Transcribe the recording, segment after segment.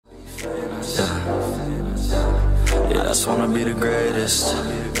just wanna be the greatest.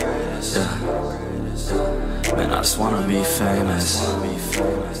 Yeah. Man, I just wanna be famous.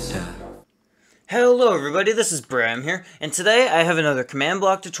 Yeah. Hello everybody, this is BrayM here, and today I have another command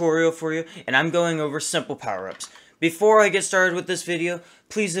block tutorial for you, and I'm going over simple power-ups. Before I get started with this video,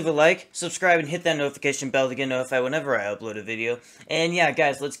 please leave a like, subscribe, and hit that notification bell to get notified whenever I upload a video. And yeah,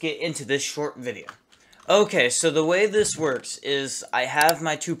 guys, let's get into this short video. Okay, so the way this works is I have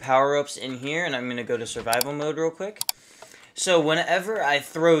my two power-ups in here, and I'm going to go to survival mode real quick. So whenever I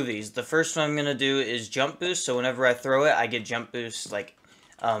throw these, the first one I'm going to do is jump boost. So whenever I throw it, I get jump boost like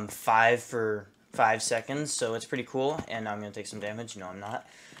 5 for 5 seconds. So it's pretty cool. And I'm going to take some damage. No, I'm not.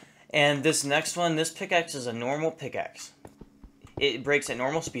 And this next one, this pickaxe is a normal pickaxe. It breaks at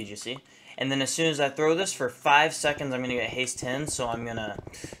normal speed, you see. And then as soon as I throw this for 5 seconds, I'm going to get haste 10. So I'm going to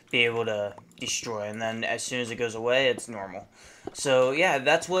be able to destroy. And then as soon as it goes away, it's normal. So yeah,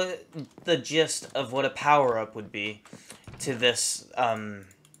 that's what the gist of what a power-up would be to this,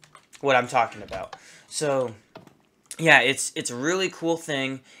 what I'm talking about. So, yeah, it's a really cool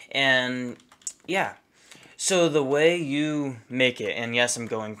thing, and, yeah. So, the way you make it, and yes, I'm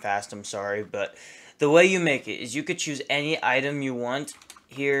going fast, I'm sorry, but the way you make it is you could choose any item you want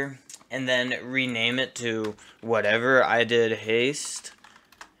here, and then rename it to whatever. I did haste,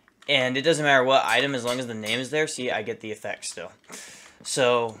 and it doesn't matter what item as long as the name is there. See, I get the effect still.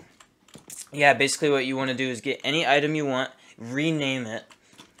 So, yeah, basically what you want to do is get any item you want, rename it,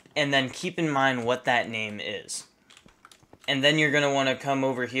 and then keep in mind what that name is. And then you're going to want to come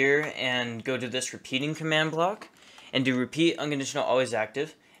over here and go to this repeating command block, and do repeat unconditional always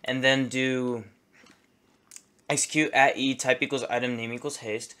active, and then do execute at E type equals item name equals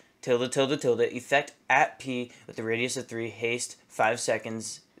haste, tilde tilde tilde, effect at P with the radius of 3, haste 5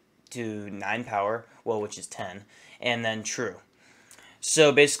 seconds to 9 power, well, which is 10, and then true.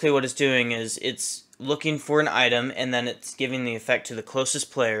 So basically what it's doing is it's looking for an item, and then it's giving the effect to the closest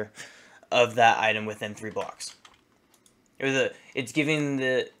player of that item within 3 blocks. It's giving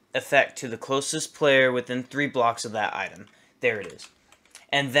the effect to the closest player within 3 blocks of that item. There it is.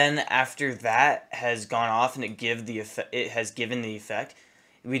 And then after that has gone off and it has given the effect,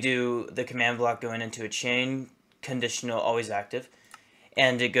 we do the command block going into a chain conditional always active.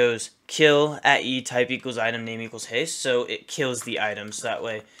 And it goes kill at E type equals item name equals haste, so it kills the item, so that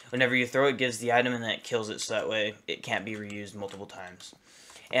way whenever you throw it, it gives the item and then it kills it, so that way it can't be reused multiple times.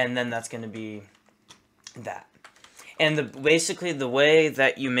 And then that's going to be that. And basically the way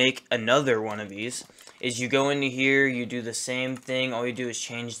that you make another one of these is you go into here, you do the same thing, all you do is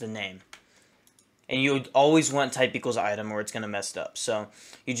change the name. And you always want type equals item or it's going to mess it up, so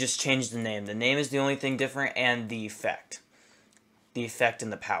you just change the name. The name is the only thing different, and the effect. The effect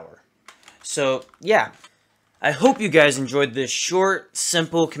and the power. So, yeah. I hope you guys enjoyed this short,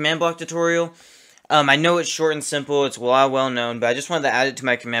 simple command block tutorial. I know it's short and simple, it's well known, but I just wanted to add it to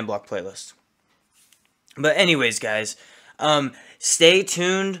my command block playlist. But anyways, guys, stay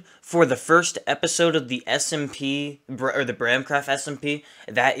tuned for the first episode of the SMP, or the BrayMcraft SMP.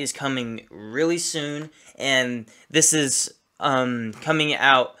 That is coming really soon, and this is coming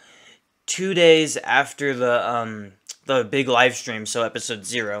out 2 days after the big live stream, so episode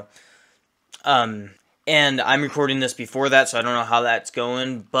 0. And I'm recording this before that, so I don't know how that's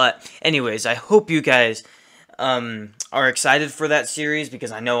going. But anyways, I hope you guys are excited for that series,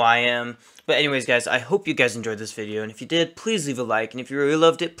 because I know I am. But anyways, guys, I hope you guys enjoyed this video, and if you did, please leave a like, and if you really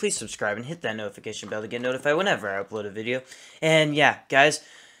loved it, please subscribe and hit that notification bell to get notified whenever I upload a video. And yeah, guys,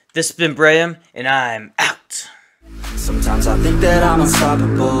 this has been BrayM, and I'm out. Sometimes I think that I'm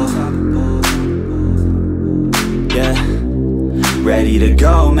unstoppable. Yeah, ready to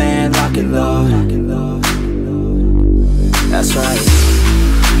go, man, lock and load. That's right,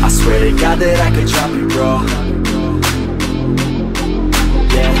 I swear to God that I could drop it, bro.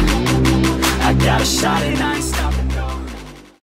 Yeah, I got a shot and I ain't stopping.